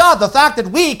presence of God, the fact that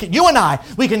you and I,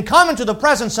 we can come into the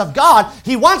presence of God,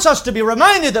 he wants us to be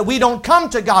reminded that we don't come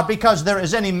to God because there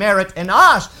is any merit in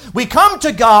us. We come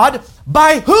to God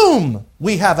by whom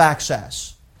we have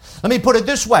access. Let me put it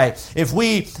this way. If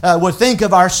we would think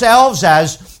of ourselves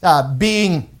as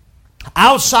being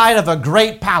outside of a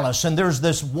great palace, and there's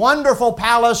this wonderful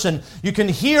palace, and you can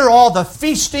hear all the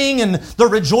feasting and the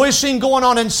rejoicing going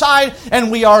on inside,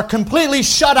 and we are completely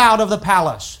shut out of the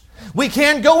palace. We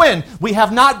can't go in. We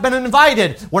have not been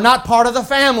invited. We're not part of the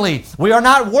family. We are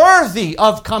not worthy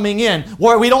of coming in.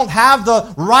 Where we don't have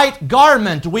the right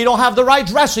garment. We don't have the right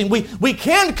dressing. We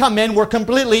can't come in. We're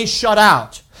completely shut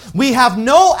out. We have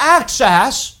no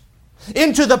access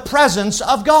into the presence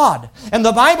of God. And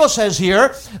the Bible says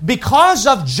here, because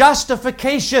of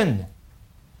justification,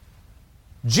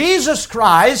 Jesus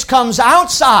Christ comes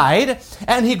outside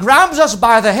and He grabs us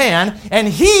by the hand and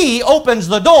He opens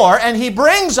the door and He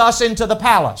brings us into the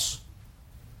palace,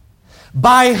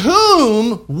 by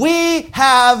whom we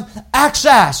have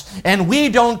access. And we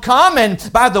don't come, and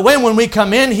by the way, when we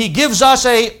come in, He gives us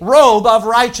a robe of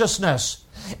righteousness.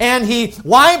 And He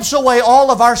wipes away all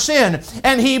of our sin.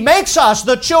 And He makes us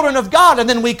the children of God. And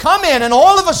then we come in and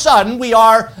all of a sudden we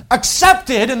are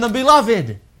accepted in the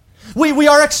beloved. We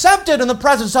are accepted in the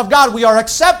presence of God. We are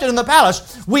accepted in the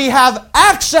palace. We have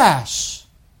access.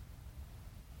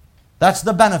 That's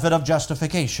the benefit of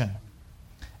justification.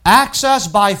 Access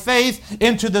by faith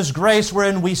into this grace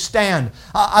wherein we stand.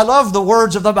 I love the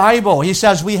words of the Bible. He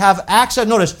says we have access.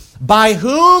 Notice, by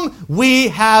whom we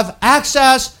have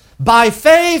access by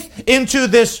faith into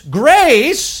this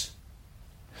grace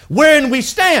wherein we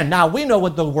stand. Now, we know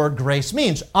what the word grace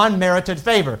means. Unmerited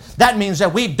favor. That means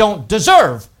that we don't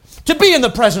deserve to be in the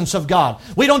presence of God.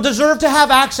 We don't deserve to have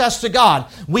access to God.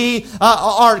 We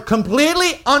are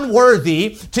completely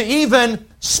unworthy to even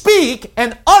speak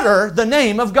and utter the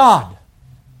name of God.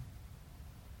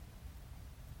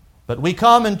 But we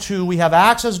have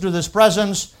access to this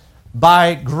presence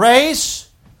by grace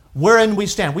wherein we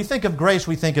stand. We think of grace,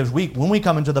 we think of when we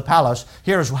come into the palace,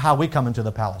 here's how we come into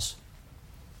the palace.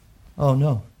 Oh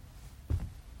no.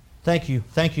 Thank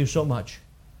you so much.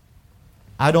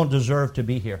 I don't deserve to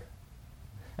be here.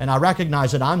 And I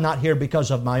recognize that I'm not here because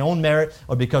of my own merit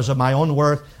or because of my own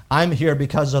worth. I'm here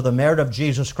because of the merit of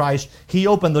Jesus Christ. He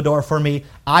opened the door for me.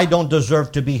 I don't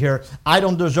deserve to be here. I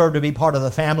don't deserve to be part of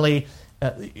the family.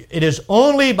 It is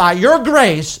only by your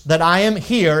grace that I am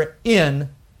here in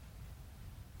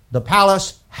the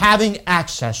palace, having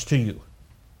access to you.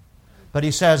 But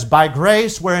he says, by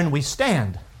grace wherein we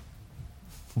stand.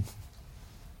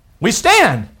 We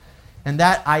stand. And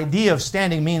that idea of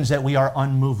standing means that we are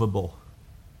unmovable.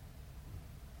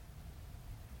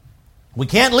 We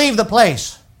can't leave the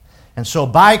place. And so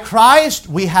by Christ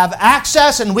we have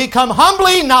access and we come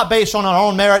humbly, not based on our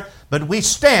own merit, but we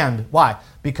stand. Why?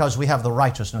 Because we have the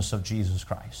righteousness of Jesus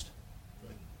Christ.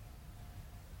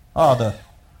 Oh,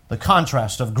 the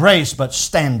contrast of grace but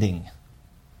standing.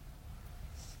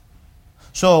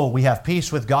 So we have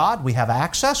peace with God. We have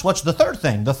access. What's the third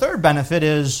thing? The third benefit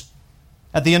is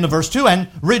at the end of verse 2, and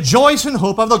rejoice in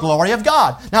hope of the glory of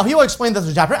God. Now he'll explain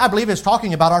this chapter. I believe it's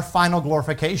talking about our final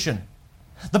glorification.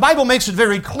 The Bible makes it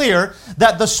very clear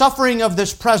that the suffering of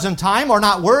this present time are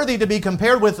not worthy to be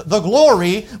compared with the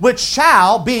glory which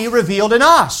shall be revealed in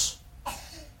us.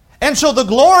 And so the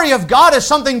glory of God is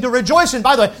something to rejoice in.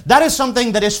 By the way, that is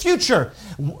something that is future.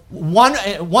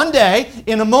 One day,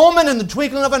 in a moment, in the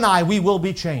twinkling of an eye, we will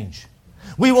be changed.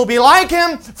 We will be like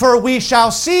Him, for we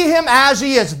shall see Him as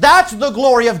He is. That's the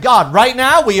glory of God. Right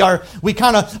now, we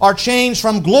kind of are changed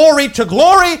from glory to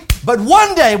glory, but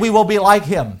one day we will be like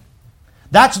Him.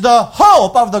 That's the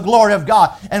hope of the glory of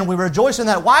God. And we rejoice in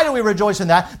that. Why do we rejoice in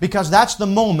that? Because that's the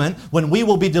moment when we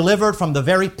will be delivered from the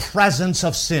very presence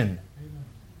of sin.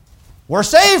 We're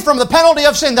saved from the penalty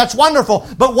of sin. That's wonderful.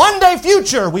 But one day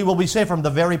future, we will be saved from the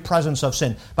very presence of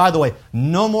sin. By the way,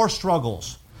 no more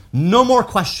struggles. No more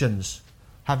questions.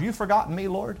 Have you forgotten me,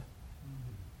 Lord?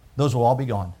 Those will all be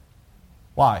gone.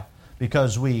 Why?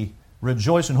 Because we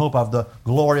rejoice in hope of the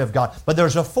glory of God. But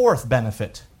there's a fourth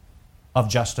benefit of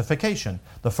justification.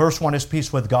 The first one is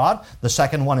peace with God. The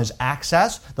second one is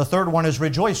access. The third one is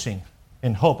rejoicing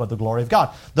in hope of the glory of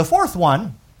God. The fourth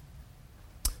one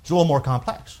is a little more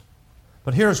complex.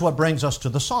 But here's what brings us to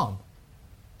the psalm.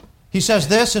 He says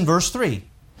this in verse 3.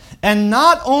 And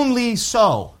not only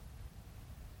so.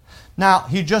 Now,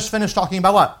 he just finished talking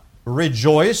about what?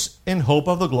 Rejoice in hope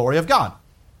of the glory of God.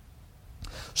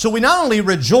 So we not only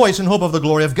rejoice in hope of the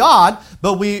glory of God,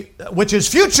 but which is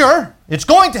future, it's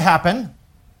going to happen.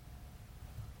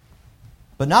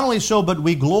 But not only so, but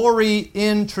we glory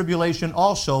in tribulation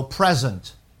also,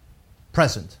 present.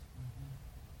 Present.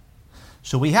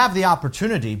 So we have the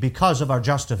opportunity, because of our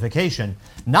justification,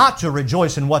 not to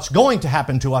rejoice in what's going to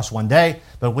happen to us one day,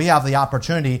 but we have the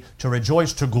opportunity to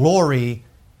rejoice, to glory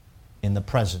in the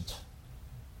present.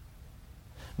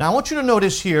 Now I want you to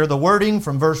notice here the wording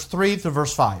from verse 3 to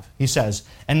verse 5. He says,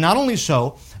 and not only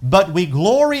so, but we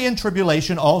glory in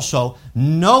tribulation also,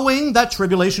 knowing that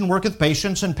tribulation worketh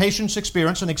patience, and patience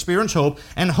experience, and experience hope,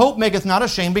 and hope maketh not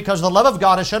ashamed, because the love of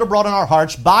God is shed abroad in our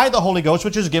hearts by the Holy Ghost,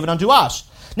 which is given unto us.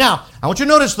 Now, I want you to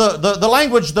notice the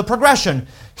language, the progression.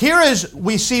 Here is,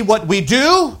 we see what we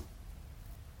do,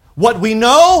 what we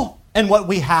know, and what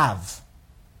we have.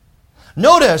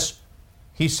 Notice,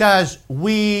 he says,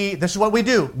 this is what we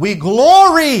do. We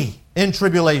glory in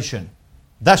tribulation.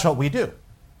 That's what we do.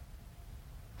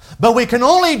 But we can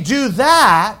only do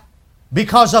that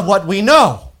because of what we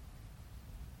know.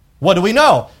 What do we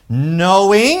know?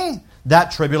 Knowing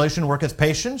that tribulation worketh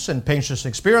patience, and patience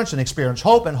experience, and experience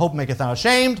hope, and hope maketh not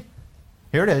ashamed.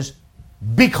 Here it is.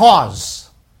 Because.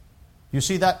 You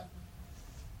see that?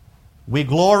 We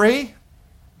glory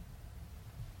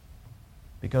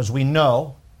because we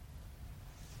know,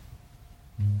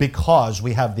 because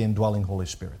we have the indwelling Holy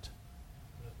Spirit.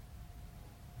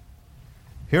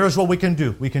 Here's what we can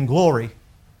do. We can glory.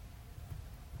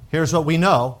 Here's what we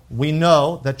know. We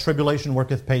know that tribulation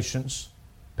worketh patience.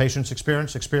 Patience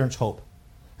experience, experience hope.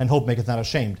 And hope maketh not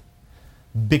ashamed.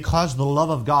 Because the love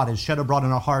of God is shed abroad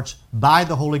in our hearts by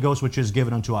the Holy Ghost, which is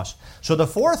given unto us. So the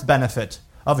fourth benefit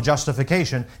of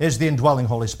justification is the indwelling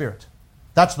Holy Spirit.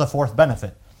 That's the fourth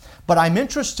benefit. But I'm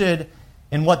interested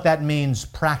in what that means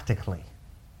practically.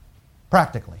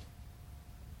 Practically.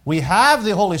 We have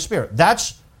the Holy Spirit.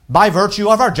 That's by virtue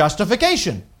of our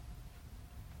justification.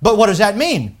 But what does that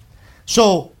mean?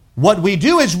 So what we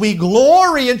do is we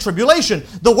glory in tribulation.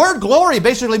 The word glory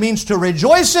basically means to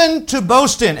rejoice in, to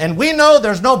boast in. And we know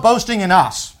there's no boasting in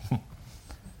us.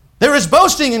 There is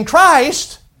boasting in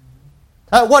Christ.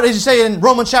 What does he say in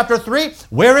Romans chapter 3?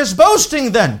 Where is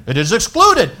boasting then? It is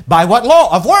excluded. By what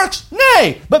law? Of works?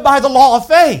 Nay, but by the law of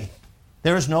faith.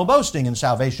 There is no boasting in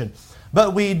salvation.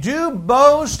 But we do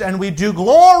boast and we do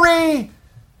glory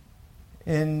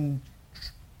in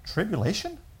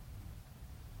tribulation?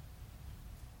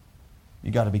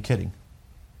 You got to be kidding.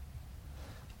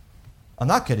 I'm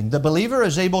not kidding. The believer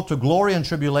is able to glory in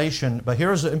tribulation, but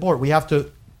here's the important. We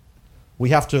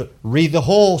have to read the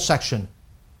whole section.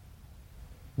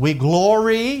 We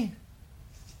glory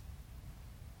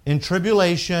in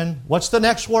tribulation. What's the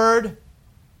next word?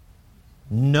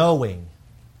 Knowing.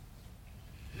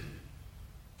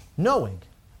 Knowing.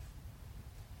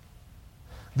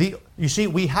 You see,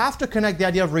 we have to connect the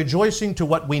idea of rejoicing to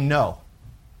what we know.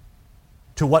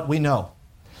 To what we know.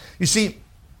 You see,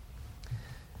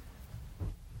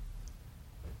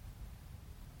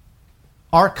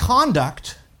 our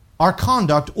conduct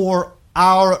or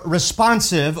our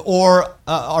responses or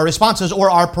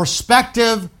our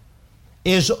perspective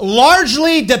is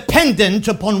largely dependent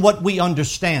upon what we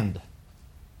understand.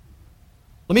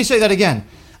 Let me say that again.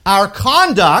 Our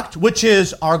conduct, which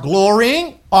is our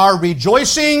glorying, our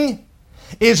rejoicing,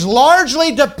 is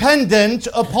largely dependent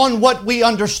upon what we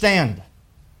understand.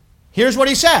 Here's what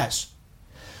he says.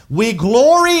 We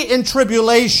glory in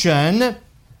tribulation,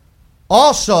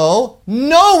 also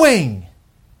knowing.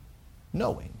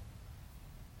 Knowing.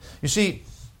 You see,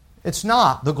 it's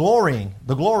not the glorying,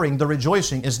 the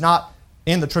rejoicing is not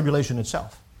in the tribulation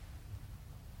itself.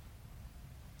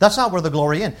 That's not where the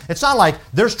glory ends. It's not like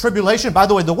there's tribulation. By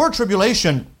the way, the word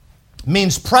tribulation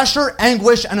means pressure,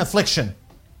 anguish, and affliction.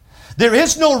 There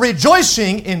is no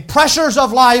rejoicing in pressures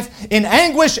of life, in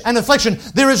anguish and affliction.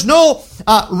 There is no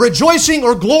rejoicing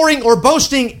or glorying or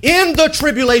boasting in the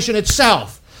tribulation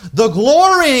itself. The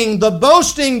glorying, the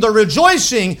boasting, the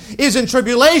rejoicing is in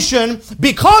tribulation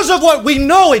because of what we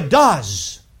know it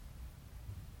does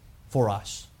for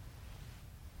us.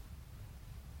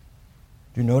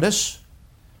 Do you notice?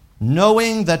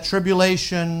 Knowing that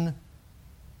tribulation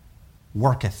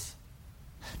worketh.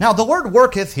 Now, the word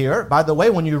worketh here, by the way,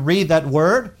 when you read that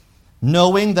word,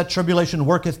 knowing that tribulation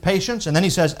worketh patience, and then he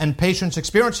says, and patience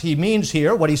experience, he means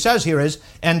here, what he says here is,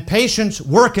 and patience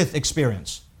worketh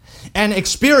experience. And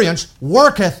experience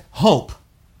worketh hope.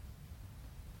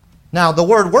 Now, the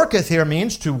word worketh here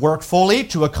means to work fully,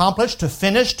 to accomplish, to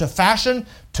finish, to fashion,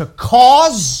 to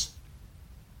cause,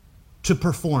 to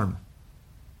perform.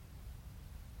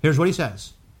 Here's what he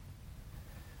says.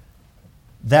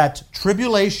 That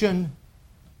tribulation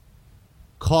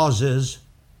causes,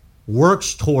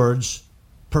 works towards,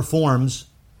 performs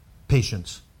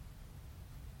patience.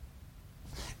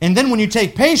 And then when you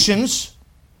take patience,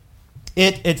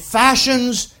 it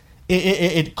fashions,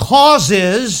 it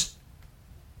causes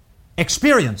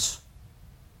experience.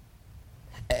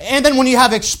 And then when you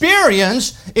have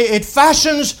experience, it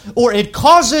fashions, or it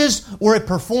causes, or it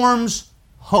performs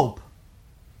hope.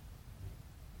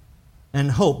 And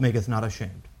hope maketh not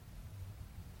ashamed.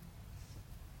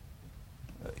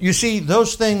 You see,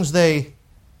 those things, they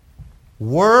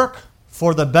work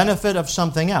for the benefit of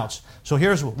something else. So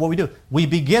here's what we do. We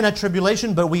begin at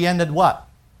tribulation, but we end at what?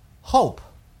 Hope.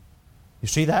 You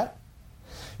see that?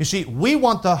 You see, we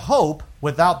want the hope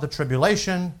without the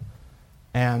tribulation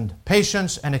and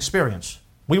patience and experience.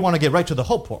 We want to get right to the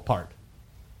hope part.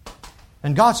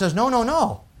 And God says,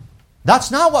 no.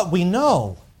 That's not what we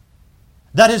know.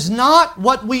 That is not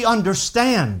what we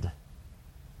understand.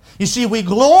 You see, we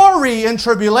glory in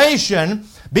tribulation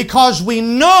because we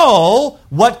know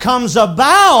what comes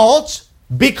about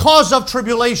because of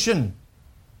tribulation.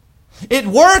 It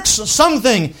works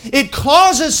something. It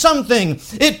causes something.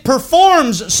 It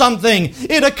performs something.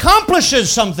 It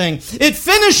accomplishes something. It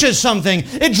finishes something.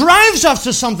 It drives us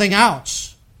to something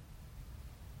else.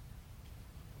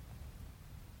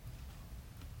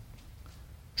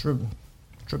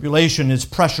 Tribulation is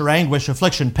pressure, anguish,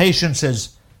 affliction. Patience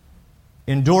is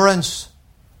endurance,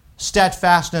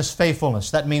 steadfastness,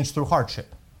 faithfulness. That means through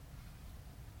hardship.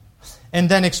 And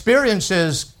then experience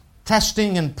is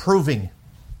testing and proving.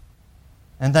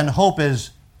 And then hope is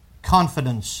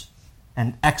confidence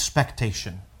and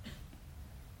expectation.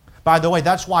 By the way,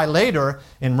 that's why later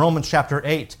in Romans chapter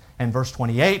 8 and verse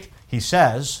 28, he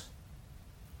says,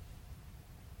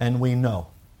 and we know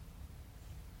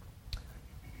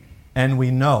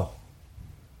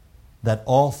that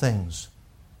all things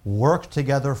work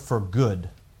together for good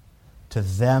to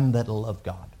them that love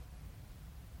God,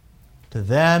 to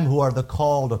them who are the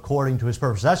called according to His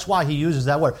purpose. That's why he uses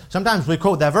that word. Sometimes we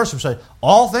quote that verse and say,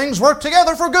 all things work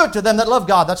together for good to them that love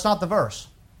God. That's not the verse.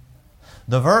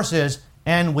 The verse is,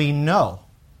 and we know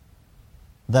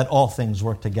that all things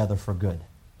work together for good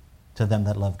to them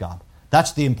that love God.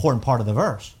 That's the important part of the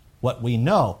verse. What we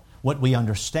know, what we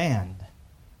understand.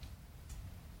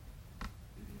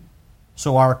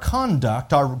 So our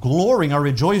conduct, our glorying, our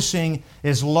rejoicing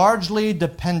is largely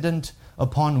dependent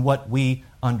upon what we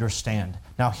understand.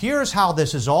 Now here's how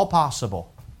this is all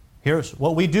possible. Here's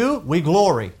what we do, we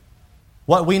glory.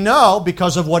 What we know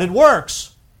because of what it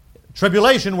works.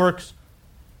 Tribulation works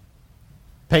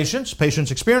patience, patience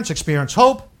experience, experience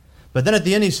hope. But then at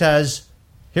the end he says,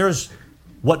 here's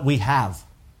what we have.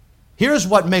 Here's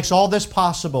what makes all this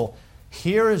possible.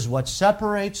 Here is what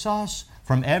separates us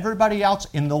from everybody else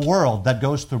in the world that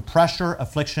goes through pressure,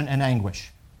 affliction, and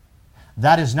anguish.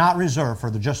 That is not reserved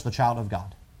for just the child of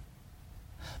God.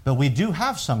 But we do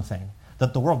have something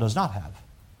that the world does not have.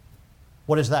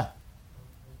 What is that?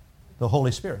 The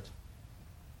Holy Spirit.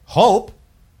 Hope,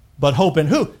 but hope in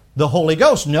who? The Holy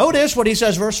Ghost. Notice what he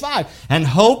says, verse 5. And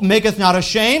hope maketh not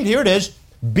ashamed. Here it is.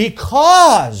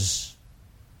 Because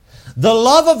the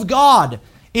love of God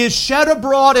is shed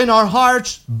abroad in our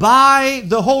hearts by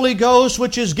the Holy Ghost,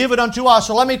 which is given unto us.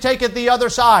 So let me take it the other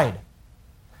side.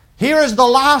 Here is the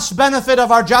last benefit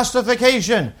of our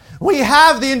justification. We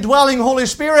have the indwelling Holy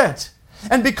Spirit.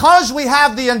 And because we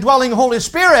have the indwelling Holy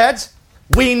Spirit,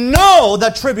 we know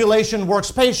that tribulation works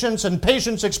patience, and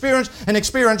patience experience, and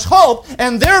experience hope.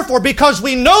 And therefore, because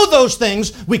we know those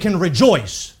things, we can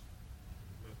rejoice.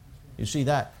 You see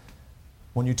that?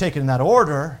 When you take it in that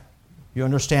order, you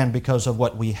understand because of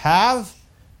what we have,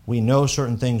 we know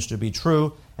certain things to be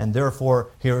true, and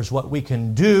therefore here's what we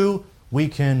can do. We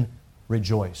can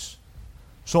rejoice.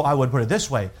 So I would put it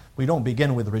this way. We don't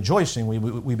begin with rejoicing.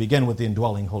 We begin with the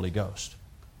indwelling Holy Ghost.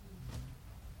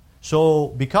 So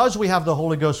because we have the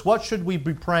Holy Ghost, what should we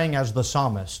be praying as the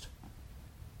psalmist?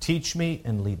 Teach me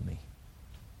and lead me.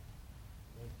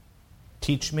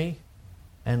 Teach me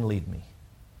and lead me.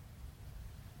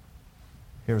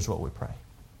 Here's what we pray.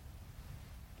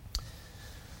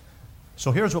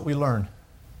 So here's what we learn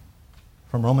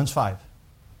from Romans 5.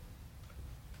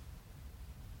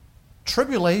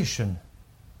 Tribulation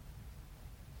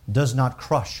does not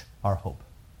crush our hope.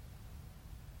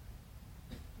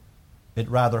 It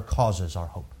rather causes our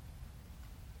hope.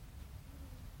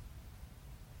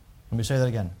 Let me say that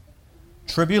again.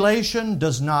 Tribulation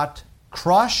does not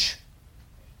crush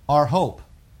our hope.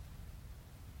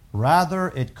 Rather,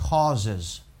 it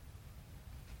causes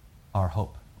our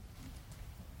hope.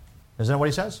 Isn't that what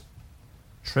he says?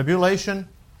 Tribulation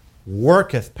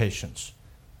worketh patience.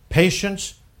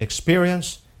 Patience,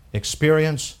 experience,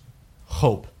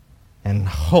 hope. And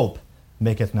hope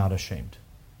maketh not ashamed.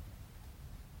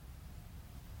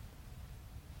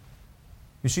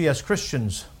 You see, as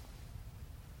Christians,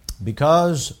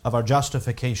 because of our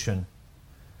justification,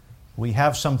 we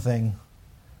have something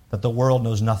that the world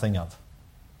knows nothing of.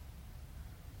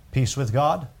 Peace with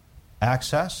God,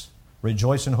 access,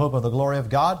 rejoice in hope of the glory of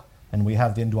God, and we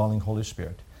have the indwelling Holy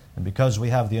Spirit. And because we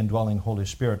have the indwelling Holy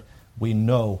Spirit, we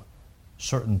know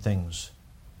certain things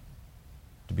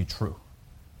to be true.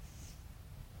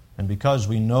 And because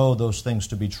we know those things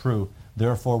to be true,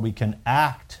 therefore we can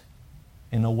act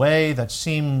in a way that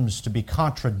seems to be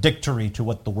contradictory to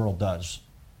what the world does.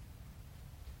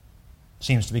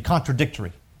 Seems to be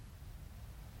contradictory.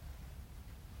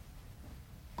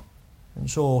 And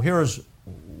so here's,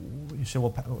 you say,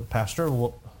 well, Pastor,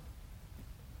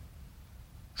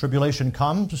 tribulation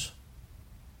comes,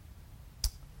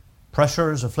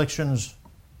 pressures, afflictions.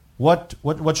 What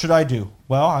should I do?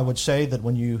 Well, I would say that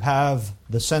when you have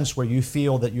the sense where you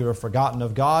feel that you're forgotten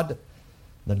of God,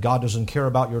 that God doesn't care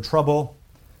about your trouble,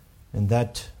 and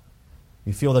that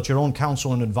you feel that your own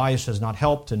counsel and advice has not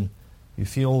helped, and you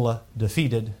feel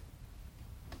defeated,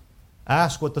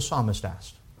 ask what the psalmist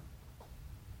asked.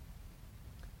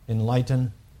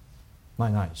 Enlighten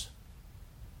mine eyes.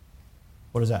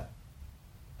 What is that?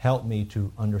 Help me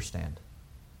to understand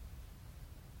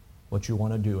what you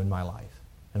want to do in my life.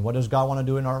 And what does God want to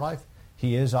do in our life?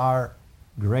 He is our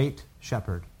great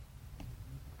shepherd.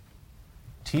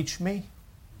 Teach me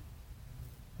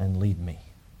and lead me.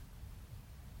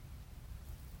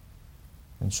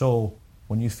 And so,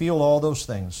 when you feel all those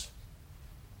things,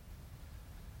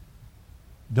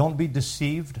 don't be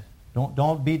deceived.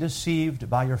 Don't be deceived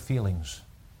by your feelings.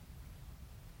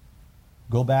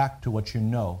 Go back to what you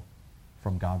know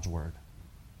from God's Word.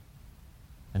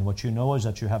 And what you know is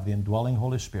that you have the indwelling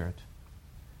Holy Spirit.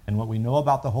 And what we know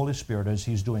about the Holy Spirit is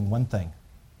He's doing one thing.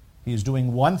 He is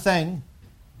doing one thing,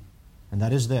 and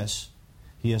that is this.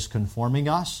 He is conforming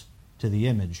us to the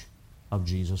image of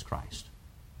Jesus Christ.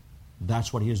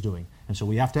 That's what He is doing. And so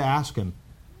we have to ask Him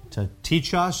to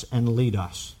teach us and lead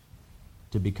us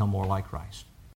to become more like Christ.